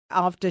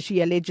after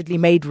she allegedly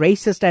made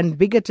racist and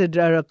bigoted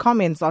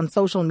comments on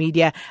social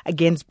media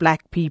against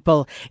black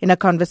people. In a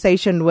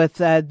conversation with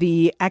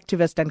the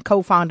activist and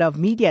co-founder of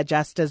Media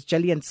Justice,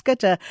 Gillian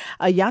Schutte,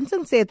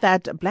 Jansen said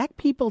that black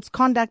people's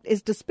conduct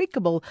is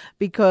despicable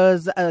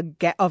because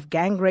of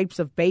gang rapes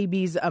of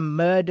babies,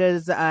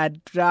 murders,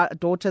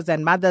 daughters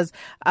and mothers,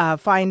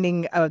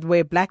 finding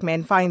where black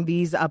men find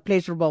these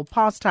pleasurable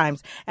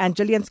pastimes. And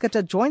Gillian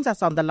Schutte joins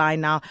us on the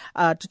line now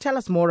to tell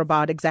us more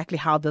about exactly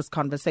how this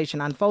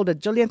conversation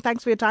unfolded. Gillian,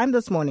 thanks for your time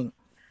this morning.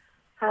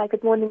 Hi,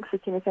 good morning,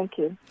 Sakina. Thank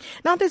you.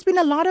 Now, there's been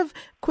a lot of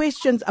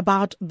questions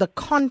about the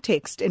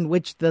context in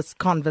which this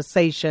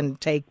conversation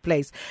take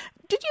place.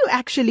 Did you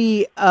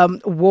actually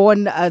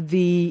warn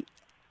the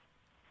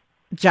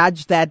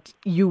judge that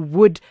you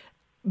would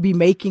be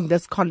making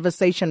this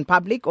conversation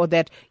public, or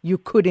that you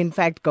could, in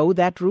fact, go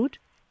that route?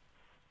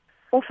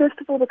 Well, first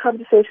of all, the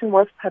conversation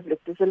was public.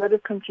 There's a lot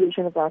of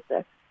confusion about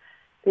that.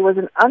 There was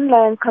an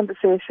online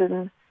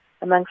conversation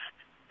amongst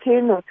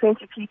 10 or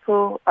 20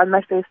 people on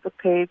my Facebook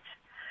page,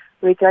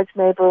 where Judge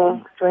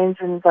Mabel joins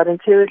in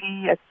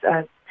voluntarily at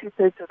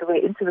 2/3 of the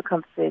way into the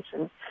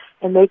conversation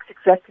and makes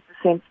exactly the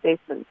same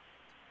statement.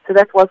 So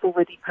that was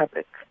already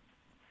public.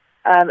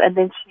 And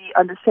then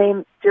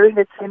during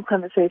that same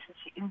conversation,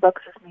 she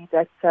inboxes me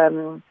that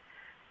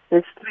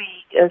there's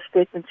 3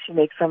 statements she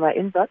makes from my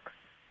inbox.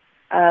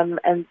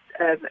 And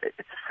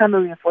it's a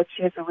summary of what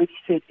she has already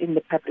said in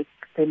the public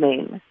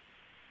domain.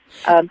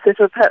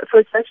 So for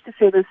a judge to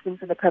say those things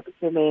in the public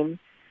domain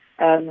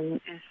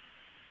is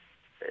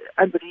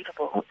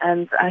unbelievable,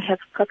 and I have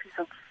copies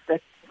of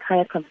that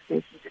entire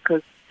conversation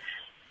because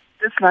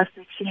this last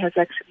week she has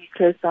actually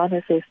closed down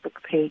her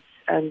Facebook page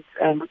and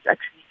which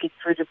actually gets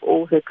rid of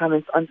all her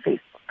comments on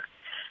Facebook.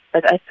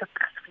 But I took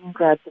screen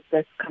grabs of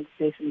that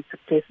conversation that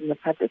took place in the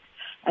public,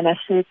 and I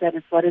shared that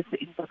as well as the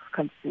inbox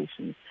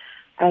conversation.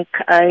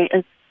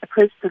 I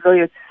approached the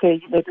lawyer to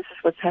say, this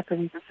is what's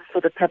happening. This is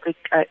for the public,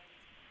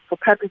 for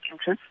public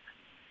interest.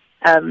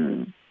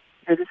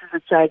 This is a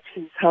judge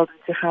who's held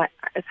into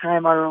high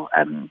moral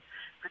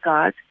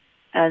regard,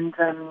 and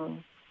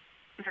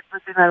if it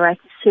was in my right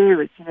to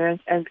share it,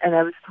 and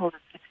I was told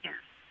that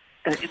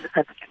it is in the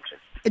public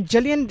interest.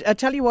 Gillian, I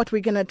tell you what, we're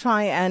going to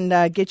try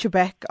and get you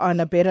back on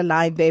a better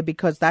line there,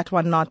 because that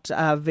one not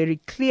very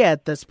clear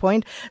at this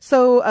point.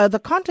 So the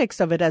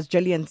context of it, as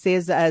Gillian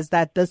says, is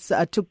that this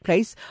took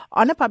place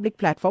on a public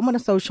platform, on a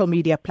social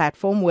media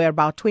platform, where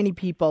about 20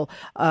 people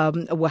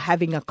were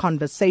having a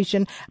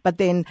conversation. But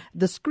then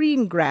the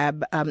screen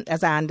grab,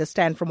 as I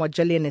understand from what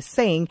Gillian is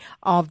saying,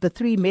 of the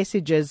 3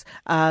 messages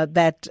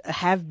that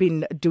have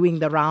been doing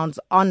the rounds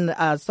on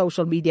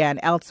social media and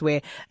elsewhere,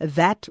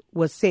 that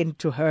was sent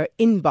to her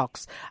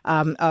inbox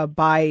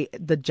by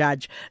the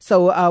judge.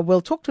 So we'll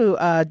talk to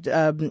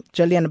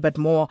Gillian a bit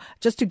more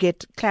just to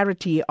get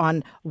clarity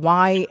on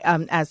why,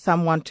 as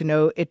some want to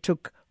know, it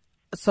took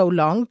so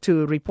long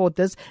to report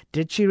this.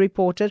 Did she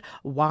report it?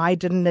 Why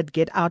didn't it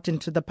get out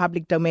into the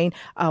public domain?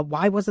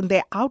 Why wasn't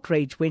there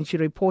outrage when she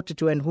reported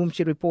to, and whom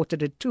she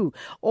reported it to?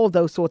 All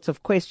those sorts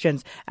of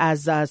questions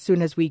as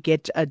soon as we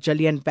get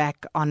Gillian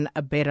back on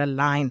a better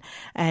line.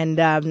 And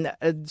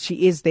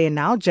she is there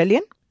now.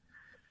 Gillian?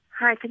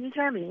 Hi, can you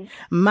hear me?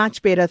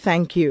 Much better,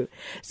 thank you.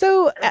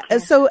 So,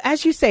 so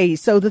as you say,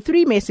 so the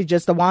 3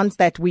 messages, the ones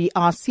that we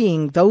are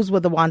seeing, those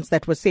were the ones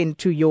that were sent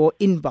to your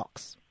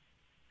inbox.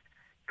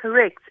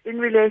 Correct. In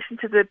relation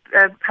to the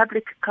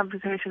public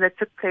conversation that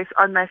took place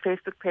on my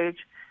Facebook page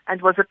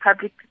and was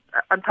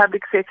on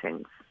public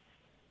settings.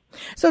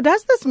 So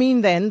does this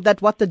mean then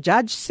that what the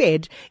judge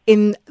said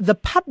in the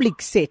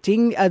public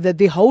setting,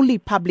 the wholly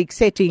public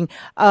setting,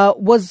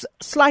 was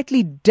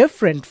slightly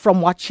different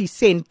from what she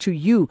sent to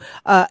you?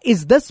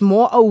 Is this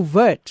more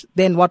overt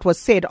than what was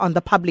said on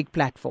the public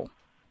platform?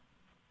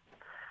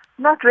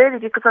 Not really,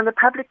 because on the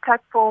public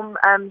platform,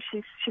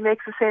 she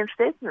makes the same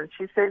statement.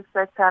 She says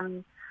that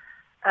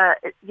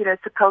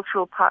it's a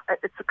cultural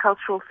it's a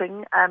cultural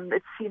thing.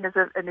 It's seen as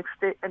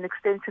an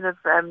extension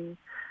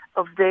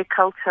of their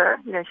culture.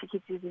 She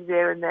keeps using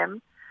their and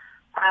them.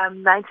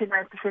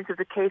 99% of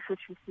the cases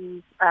she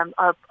sees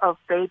of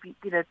baby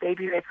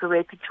rapes or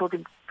raping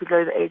children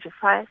below the age of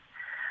 5.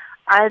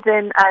 I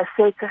then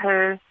say to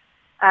her,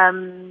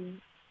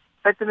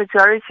 but the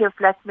majority of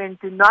black men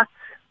do not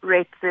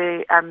rape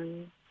the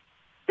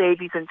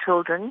babies and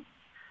children.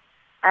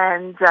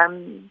 And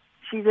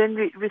she then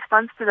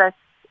responds to that,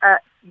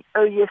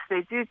 oh yes,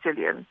 they do,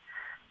 Gillian.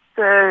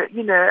 So,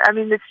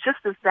 it's just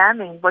as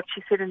damning what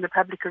she said in the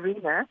public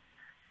arena.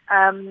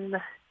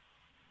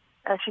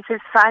 She says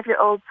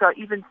 5-year-olds are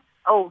even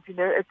old,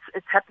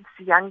 it happens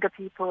to younger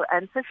people.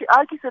 And so she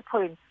argues her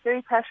point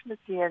very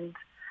passionately and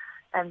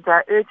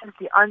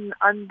urgently on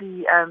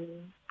the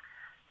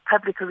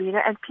public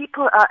arena. And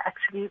people are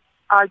actually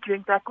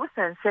arguing back with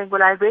her and saying,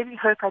 well, I really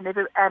hope I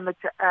never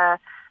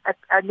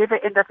I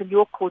never end up in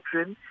your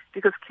courtroom,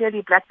 because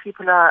clearly black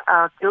people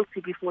are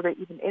guilty before they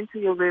even enter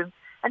your room.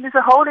 And there's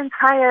a whole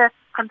entire,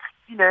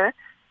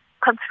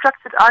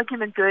 constructed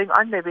argument going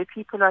on there where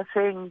people are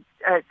saying,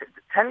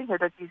 telling her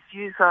that these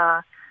views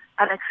are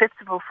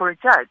unacceptable for a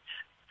judge.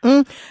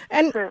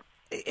 And So,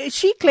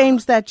 she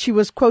claims that she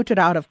was quoted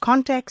out of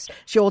context.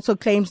 She also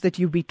claims that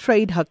you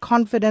betrayed her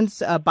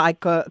confidence by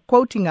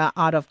quoting her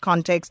out of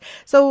context.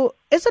 So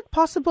is it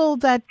possible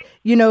that,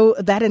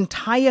 that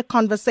entire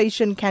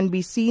conversation can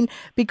be seen?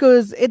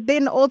 Because it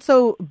then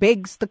also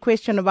begs the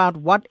question about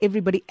what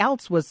everybody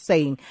else was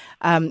saying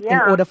in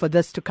order for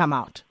this to come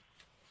out.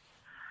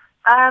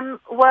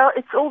 Well,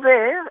 it's all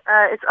there.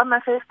 It's on my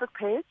Facebook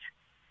page.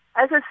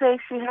 As I say,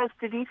 she has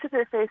deleted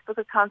her Facebook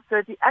account,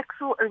 so the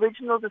actual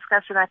original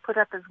discussion I put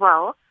up as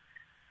well,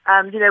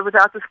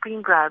 without the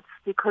screen grabs,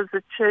 because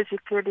it shows you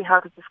clearly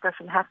how the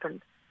discussion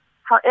happened.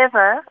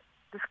 However,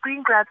 the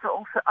screen grabs are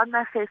also on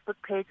my Facebook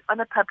page on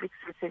a public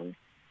setting.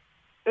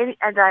 So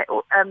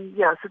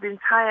the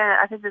entire,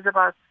 I think there's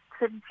about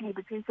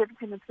between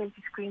 17 and 20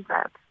 screen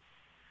grabs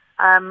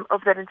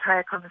of that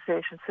entire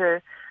conversation. So,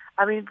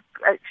 I mean,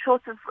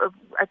 short of,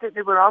 I think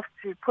they were asked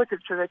to put it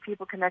so that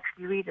people can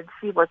actually read and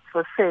see what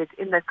was said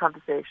in that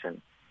conversation.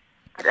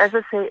 But as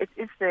I say, it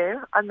is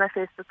there on my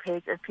Facebook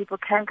page, and people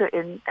can go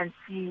in and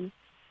see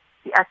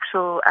the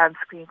actual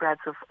screen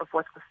grabs of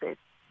what was said.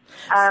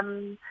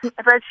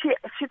 But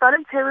she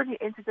voluntarily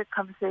entered the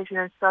conversation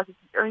and started.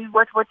 I mean,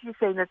 what are you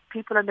saying, that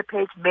people on the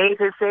page made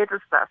her say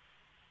this stuff?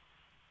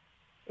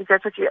 Is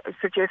that what you're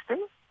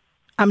suggesting?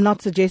 I'm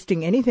not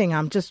suggesting anything.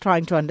 I'm just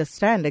trying to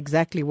understand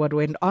exactly what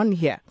went on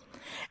here.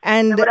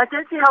 And I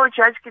don't see how a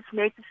judge gets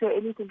made to say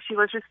anything. She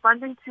was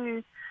responding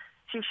to.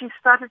 She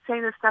started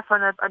saying this stuff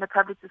on a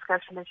public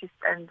discussion,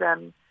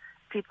 and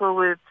people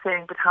were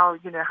saying, "But how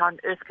on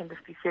earth can this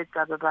be said?"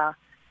 Blah blah blah.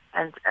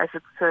 And as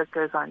it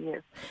goes on,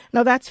 yes.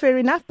 No, that's fair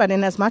enough. But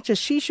in as much as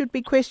she should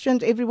be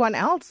questioned, everyone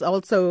else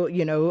also,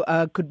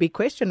 could be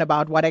questioned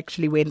about what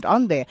actually went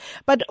on there.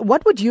 But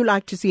what would you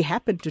like to see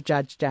happen to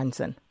Judge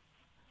Jansen?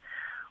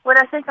 Well,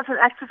 I think as an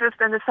activist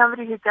and as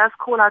somebody who does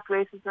call out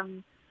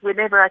racism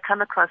whenever I come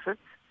across it,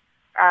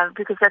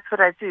 because that's what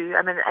I do.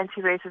 I'm an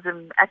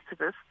anti-racism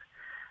activist.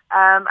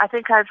 I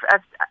think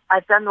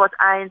I've done what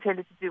I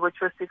intended to do, which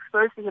was to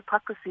expose the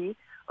hypocrisy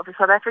of the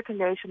South African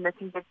nation that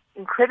can get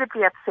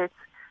incredibly upset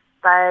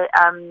by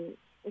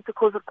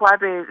Ntokozo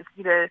Kwabe's,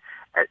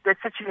 that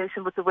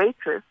situation with the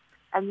waitress,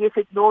 and yet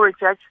ignore a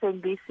judge saying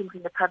these things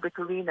in the public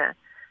arena.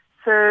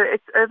 So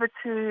it's over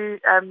to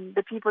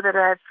the people that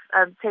have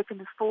taken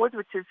this forward,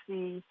 which is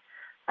the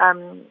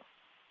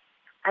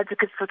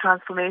Advocates for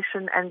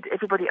Transformation and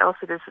everybody else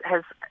that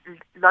has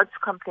lodged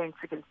complaints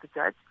against the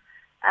judge.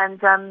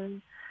 And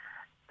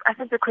I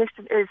think the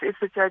question is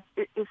the judge,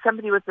 is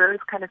somebody with those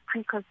kind of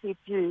preconceived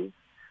views,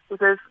 with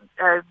those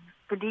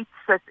beliefs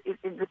that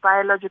in the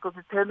biological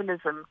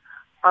determinism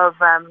of,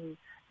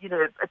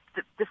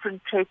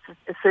 different traits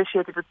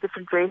associated with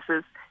different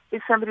races,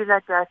 is somebody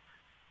like that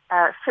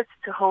fit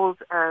to hold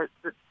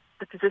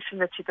the position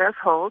that she does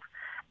hold?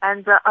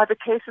 And are the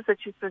cases that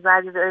she's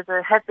presided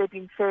over, have they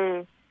been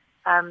fair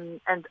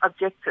and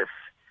objective?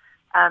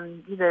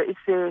 Is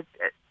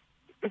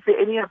there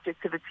any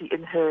objectivity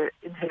in her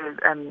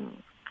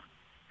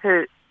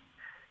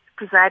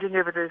presiding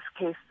over those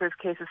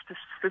cases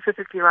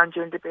specifically around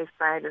gender-based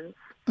violence?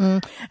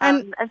 And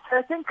so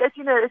I think it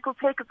will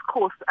take its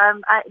course.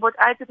 What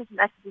I did as an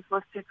activist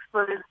was to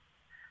expose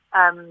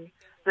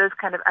those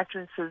kind of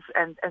utterances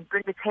and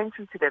bring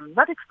attention to them,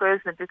 not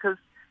expose them, because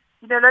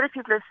a lot of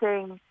people are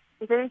saying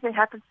if anything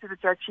happens to the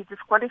judge, she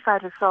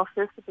disqualified herself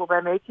first of all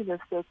by making those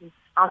statements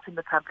out in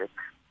the public.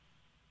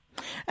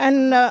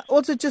 And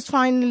also, just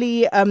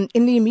finally,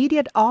 in the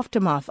immediate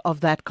aftermath of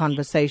that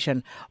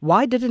conversation,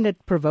 why didn't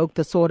it provoke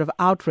the sort of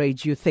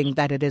outrage you think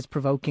that it is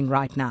provoking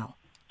right now?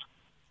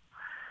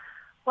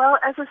 Well,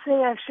 as I say,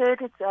 I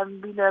shared it,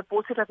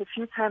 brought it up a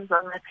few times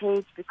on my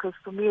page, because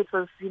for me it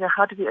was,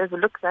 how do we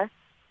overlook that?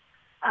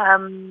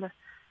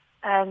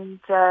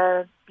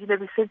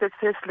 We sent that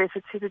first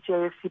letter to the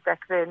JSC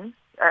back then.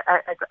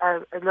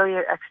 A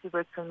lawyer actually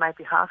worked on my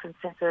behalf and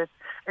sent a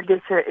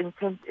letter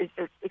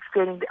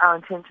explaining our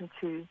intention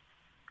to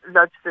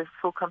lodge the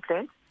full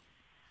complaint.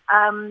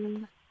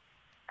 And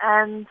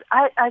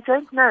I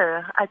don't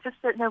know. I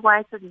just don't know why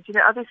it didn't.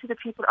 Obviously the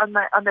people on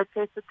that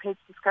Facebook page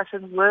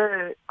discussion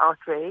were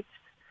outraged.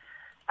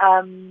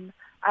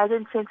 I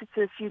then sent it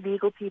to a few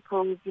legal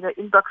people,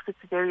 inboxed it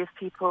to various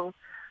people.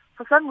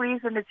 For some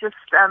reason, it just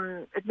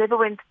it never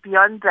went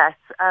beyond that.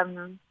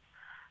 And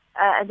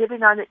every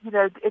now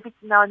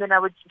and then I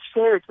would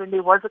share it when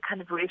there was a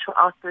kind of racial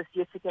outburst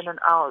yet again on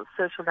our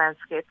social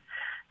landscape.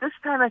 This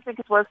time I think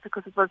it was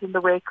because it was in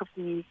the wake of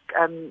the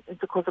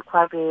Ntokozo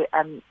Kwabe,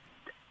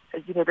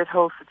 that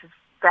whole sort of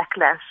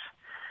backlash.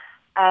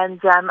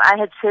 And I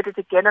had shared it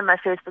again on my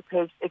Facebook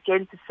page,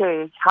 again to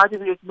say, how do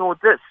we ignore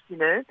this?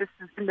 This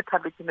is in the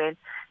public domain.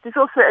 There's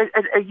also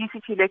a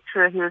UCT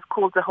lecturer who is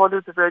called the Whole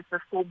of the Roads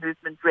Must Fall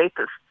movement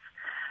rapists.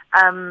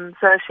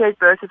 So I shared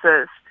both of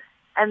those.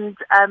 And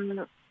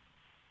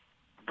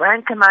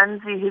Brian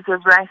Kamanzi, who's a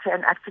writer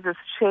and activist,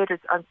 shared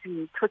it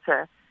onto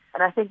Twitter.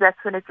 And I think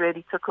that's when it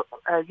really took,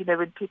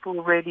 when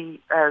people really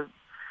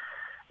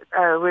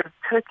were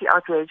totally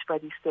outraged by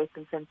these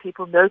statements and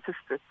people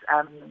noticed it.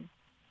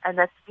 And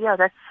that's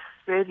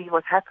really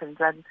what happened.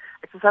 And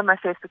it was on my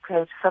Facebook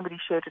page. Somebody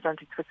shared it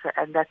onto Twitter,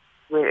 and that's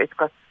where it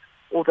got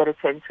all that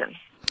attention.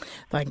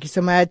 Thank you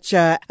so much.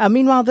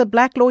 Meanwhile, the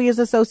Black Lawyers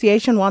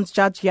Association wants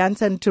Judge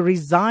Jansen to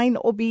resign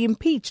or be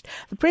impeached.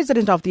 The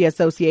president of the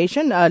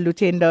association,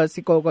 Lutendo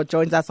Sikogo,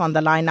 joins us on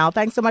the line now.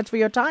 Thanks so much for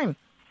your time.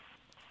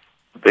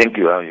 Thank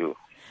you. How are you?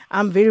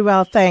 I'm very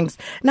well, thanks.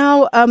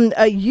 Now,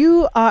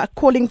 you are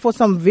calling for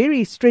some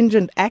very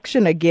stringent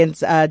action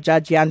against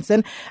Judge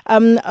Jansen.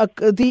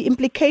 The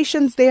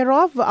implications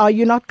thereof, are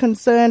you not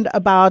concerned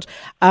about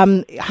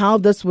how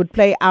this would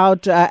play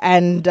out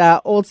and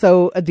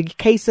also the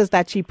cases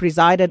that she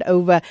presided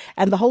over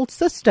and the whole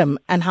system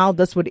and how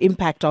this would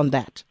impact on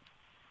that?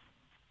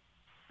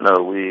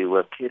 No, we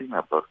were caring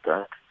about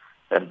that,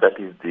 and that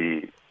is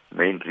the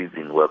main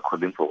reason we're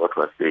calling for what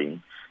we're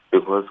saying.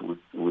 Because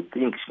we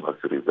think she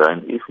must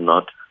resign. If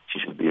not, she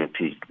should be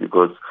impeached.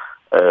 Because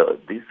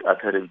these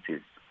utterances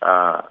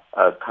are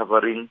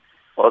covering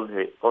all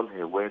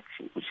her work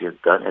which she has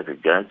done as a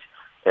judge,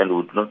 and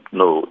would not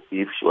know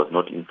if she was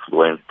not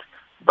influenced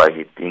by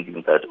her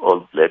thinking that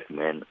all black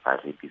men are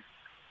rapists.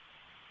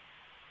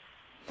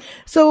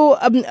 So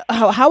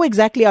how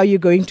exactly are you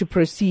going to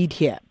proceed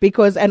here?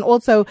 Because, and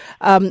also,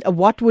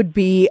 what would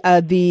be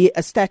the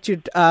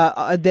statute,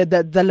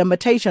 the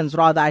limitations,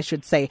 rather, I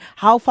should say?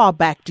 How far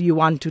back do you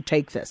want to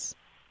take this?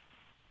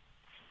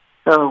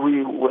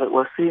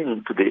 We're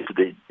saying to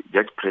the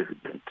judge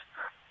president,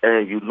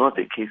 you know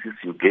the cases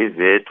you gave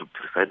her to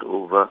preside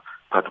over,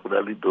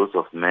 particularly those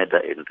of murder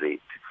and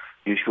rape.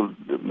 You should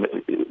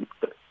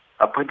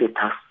appoint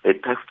a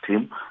task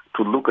team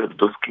to look at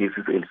those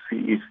cases and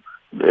see if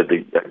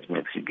the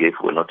judgments she gave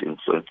were not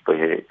influenced by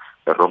her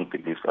wrong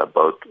beliefs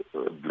about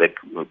black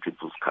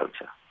people's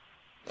culture.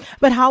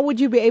 But how would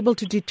you be able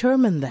to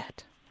determine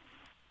that?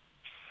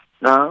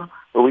 Now,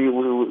 we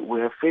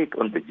have faith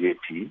on the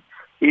JP.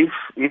 If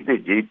the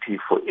JP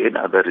for any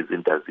other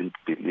reason doesn't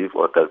believe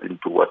or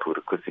doesn't do what we're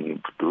requesting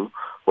him to do,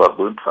 we're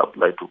going to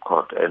apply to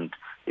court. And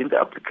in the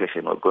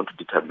application, we're going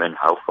to determine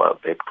how far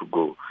back to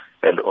go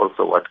and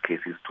also what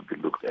cases to be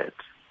looked at.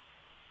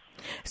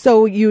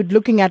 So you're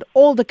looking at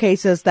all the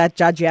cases that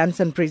Judge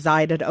Jansen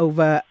presided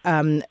over,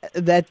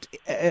 that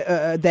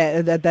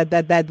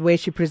where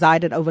she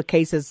presided over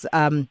cases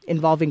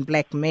involving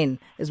black men,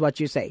 is what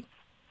you say?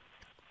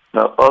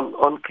 Now,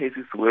 all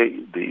cases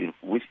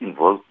which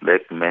involve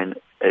black men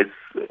as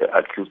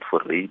accused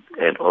for rape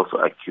and also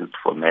accused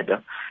for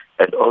murder,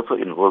 and also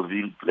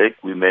involving black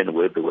women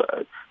where they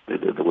were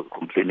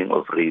complaining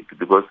of rape.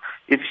 Because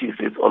if she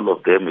says all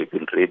of them have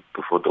been raped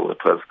before they were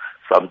 12,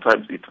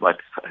 sometimes it might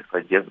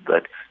suggest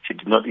that she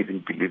did not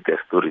even believe their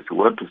stories. We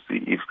want to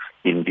see if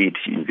indeed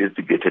she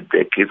investigated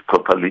their case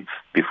properly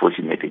before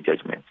she made a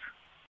judgment.